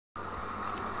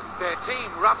Their team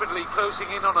rapidly closing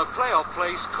in on a playoff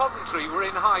place, Coventry were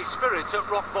in high spirits at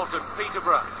rock bottom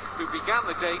Peterborough, who began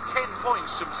the day 10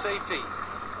 points from safety.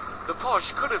 The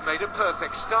Posh could have made a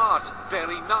perfect start,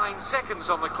 barely 9 seconds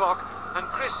on the clock, and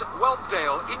Chris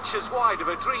Whelpdale inches wide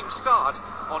of a dream start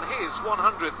on his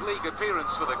 100th league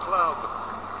appearance for the club.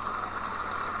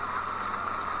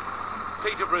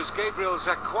 Peterborough's Gabriel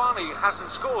Zakwani hasn't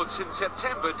scored since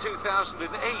September 2008.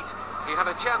 He had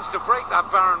a chance to break that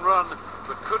barren run,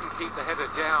 but couldn't keep the header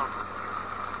down.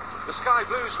 The Sky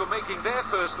Blues were making their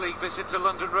first league visit to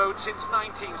London Road since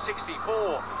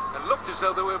 1964, and looked as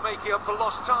though they were making up for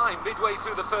lost time midway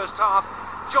through the first half,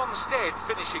 John Stead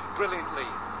finishing brilliantly.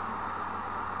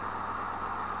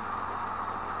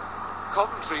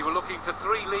 Coventry were looking for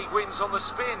 3 league wins on the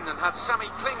spin and had Sammy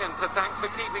Clingan to thank for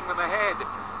keeping them ahead,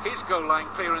 his goal line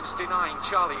clearance denying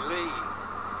Charlie Lee.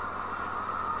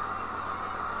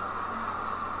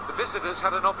 The visitors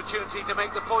had an opportunity to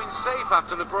make the points safe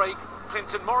after the break.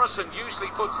 Clinton Morrison usually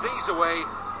puts these away,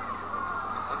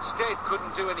 and Stead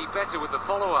couldn't do any better with the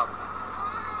follow-up.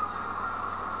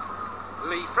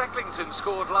 Lee Frecklington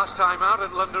scored last time out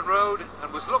at London Road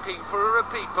and was looking for a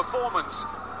repeat performance,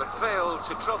 but failed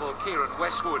to trouble Kieran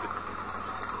Westwood.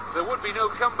 There would be no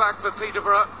comeback for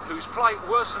Peterborough, whose plight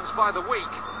worsens by the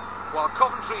week, while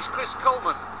Coventry's Chris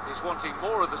Coleman is wanting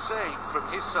more of the same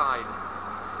from his side.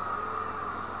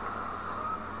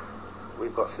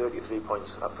 We've got 33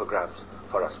 points up for grabs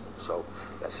for us, so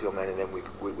let's see how many of them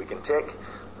we can take,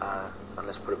 and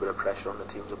let's put a bit of pressure on the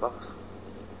teams above us.